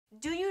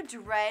Do you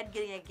dread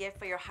getting a gift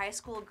for your high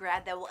school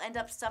grad that will end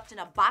up stuffed in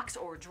a box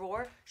or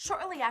drawer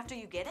shortly after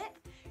you get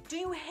it? Do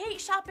you hate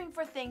shopping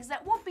for things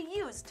that won't be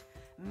used?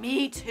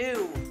 Me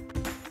too!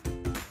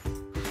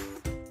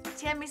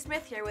 Tammy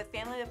Smith here with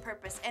Family with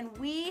Purpose, and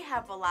we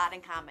have a lot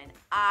in common.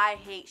 I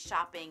hate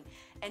shopping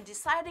and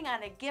deciding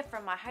on a gift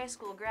from my high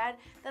school grad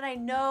that I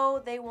know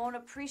they won't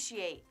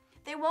appreciate,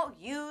 they won't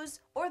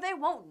use, or they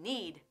won't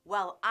need.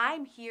 Well,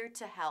 I'm here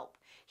to help.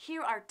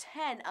 Here are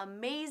 10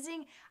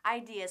 amazing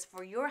ideas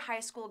for your high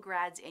school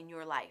grads in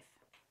your life.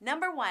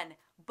 Number 1,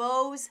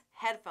 Bose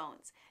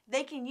headphones.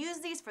 They can use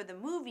these for the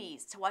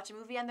movies, to watch a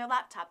movie on their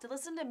laptop, to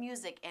listen to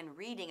music, and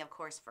reading, of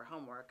course, for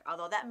homework,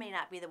 although that may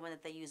not be the one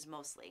that they use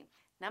mostly.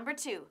 Number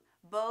 2,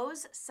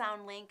 Bose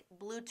SoundLink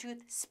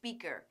Bluetooth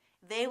speaker.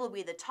 They will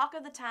be the talk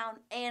of the town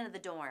and the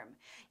dorm.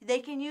 They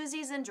can use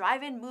these in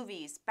drive-in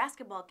movies,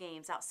 basketball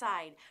games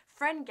outside,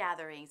 friend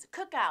gatherings,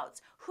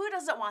 cookouts. Who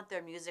doesn't want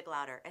their music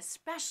louder,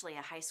 especially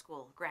a high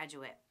school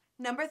graduate?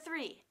 Number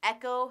 3,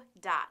 Echo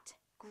Dot.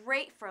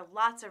 Great for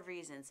lots of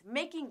reasons.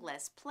 Making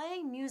lists,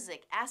 playing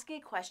music, asking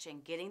a question,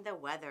 getting the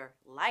weather,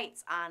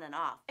 lights on and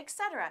off,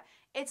 etc.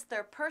 It's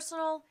their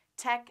personal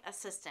tech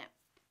assistant.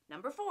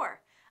 Number 4,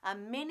 a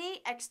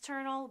mini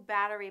external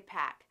battery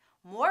pack.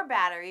 More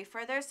battery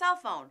for their cell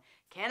phone.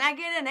 Can I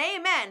get an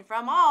amen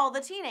from all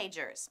the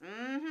teenagers?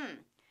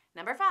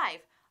 Number 5,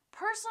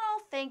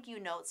 personal thank you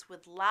notes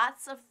with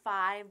lots of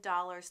 $5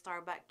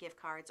 Starbucks gift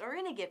cards, or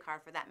any gift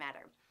card for that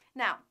matter.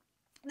 Now,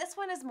 this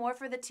one is more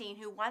for the teen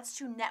who wants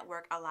to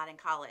network a lot in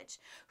college,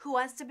 who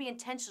wants to be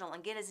intentional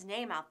and get his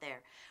name out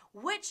there,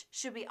 which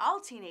should be all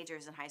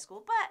teenagers in high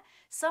school, but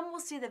some will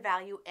see the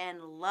value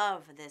and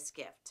love this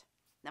gift.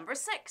 Number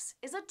 6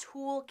 is a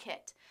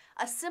toolkit,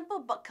 a simple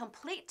but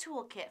complete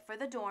toolkit for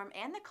the dorm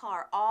and the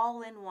car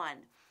all in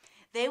one.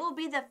 They will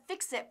be the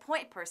fix-it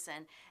point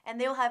person, and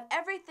they will have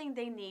everything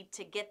they need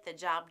to get the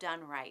job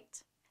done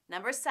right.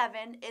 Number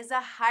 7 is a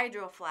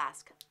hydro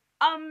flask.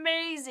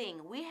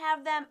 Amazing! We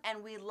have them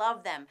and we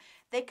love them.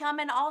 They come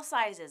in all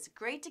sizes,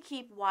 great to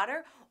keep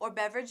water or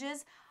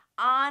beverages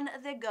on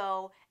the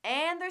go,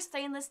 and they're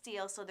stainless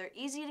steel, so they're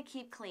easy to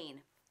keep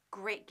clean.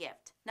 Great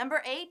gift.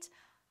 Number 8,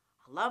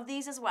 I love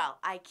these as well.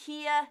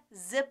 IKEA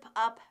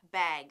zip-up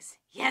bags.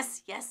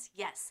 Yes, yes,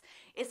 yes.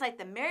 It's like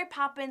the Mary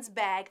Poppins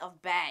bag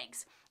of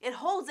bags. It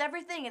holds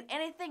everything and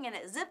anything, and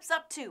it zips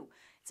up too.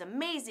 It's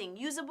amazing,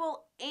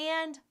 usable,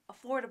 and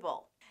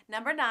affordable.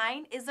 Number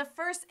 9 is a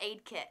first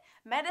aid kit,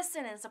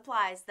 medicine and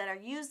supplies that are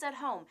used at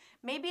home.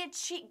 Maybe a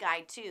cheat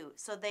guide too,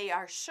 so they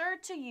are sure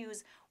to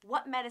use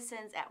what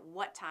medicines at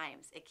what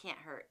times. It can't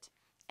hurt.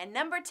 And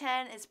number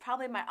 10 is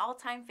probably my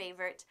all-time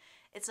favorite.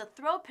 It's a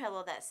throw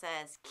pillow that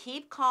says,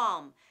 keep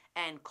calm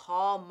and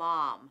call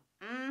mom.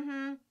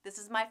 This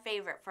is my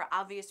favorite for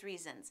obvious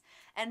reasons.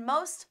 And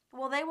most,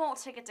 well, they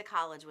won't take it to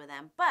college with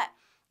them, but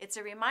it's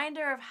a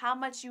reminder of how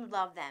much you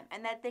love them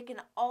and that they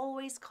can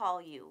always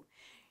call you.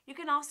 You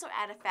can also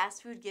add a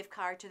fast food gift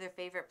card to their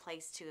favorite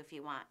place too if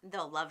you want.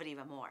 They'll love it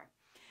even more.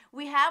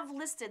 We have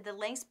listed the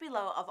links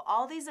below of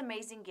all these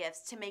amazing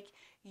gifts to make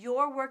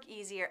your work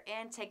easier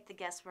and take the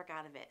guesswork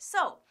out of it.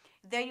 So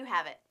there you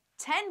have it.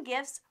 10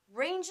 gifts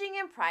ranging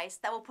in price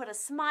that will put a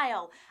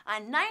smile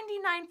on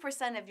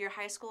 99% of your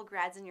high school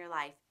grads in your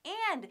life.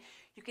 And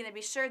you can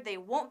be sure they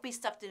won't be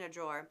stuffed in a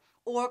drawer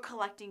or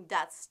collecting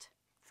dust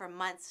for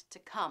months to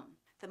come.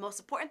 The most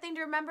important thing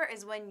to remember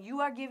is when you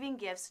are giving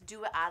gifts,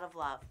 do it out of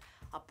love.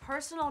 A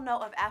personal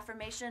note of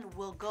affirmation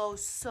will go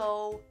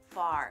so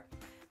far.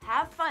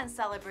 Have fun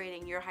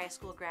celebrating your high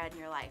school grad in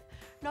your life,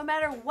 no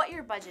matter what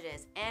your budget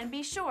is, and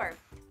be sure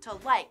to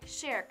like,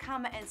 share,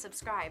 comment, and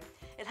subscribe.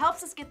 It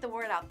helps us get the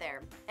word out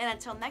there. And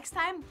until next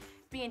time,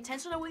 be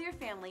intentional with your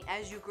family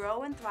as you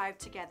grow and thrive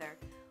together,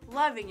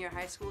 loving your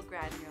high school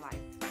grad in your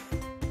life.